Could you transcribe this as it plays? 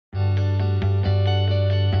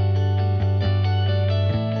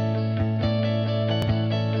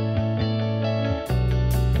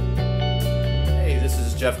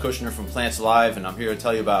Jeff Kushner from Plants Alive, and I'm here to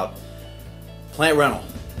tell you about plant rental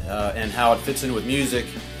and how it fits in with music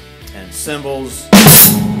and cymbals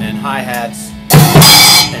and hi-hats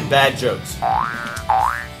and bad jokes.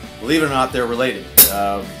 Believe it or not, they're related.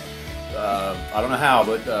 I don't know how,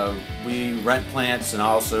 but we rent plants, and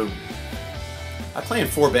I play in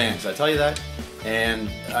 4 bands, did I tell you that?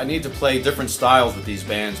 And I need to play different styles with these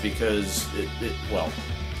bands because well,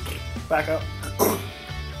 back up.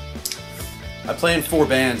 I play in 4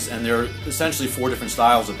 bands, and they're essentially 4 different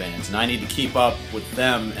styles of bands, and I need to keep up with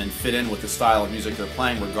them and fit in with the style of music they're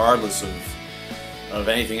playing regardless of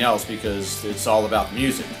anything else, because it's all about the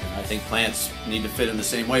music. And I think plants need to fit in the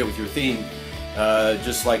same way with your theme.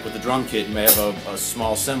 Just like with the drum kit, you may have a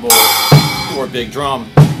small cymbal or a big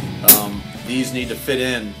drum. These need to fit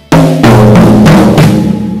in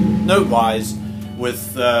note-wise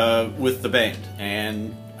with the band,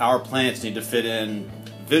 and our plants need to fit in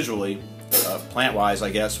visually, plant-wise, I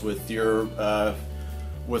guess, with your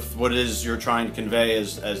with what it is you're trying to convey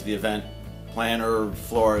as the event planner,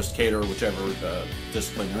 florist, caterer, whichever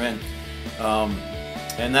discipline you're in.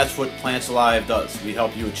 And that's what Plants Alive does. We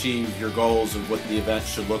help you achieve your goals of what the event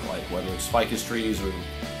should look like, whether it's ficus trees or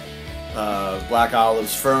black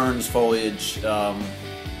olives, ferns, foliage.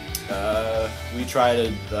 We try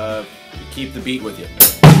to keep the beat with you.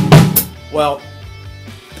 Well,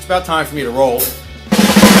 it's about time for me to roll.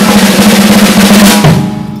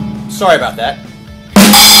 Sorry about that.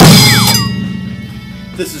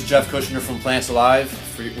 This is Jeff Kushner from Plants Alive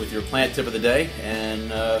with your plant tip of the day, and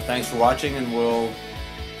thanks for watching, and we'll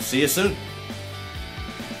see you soon.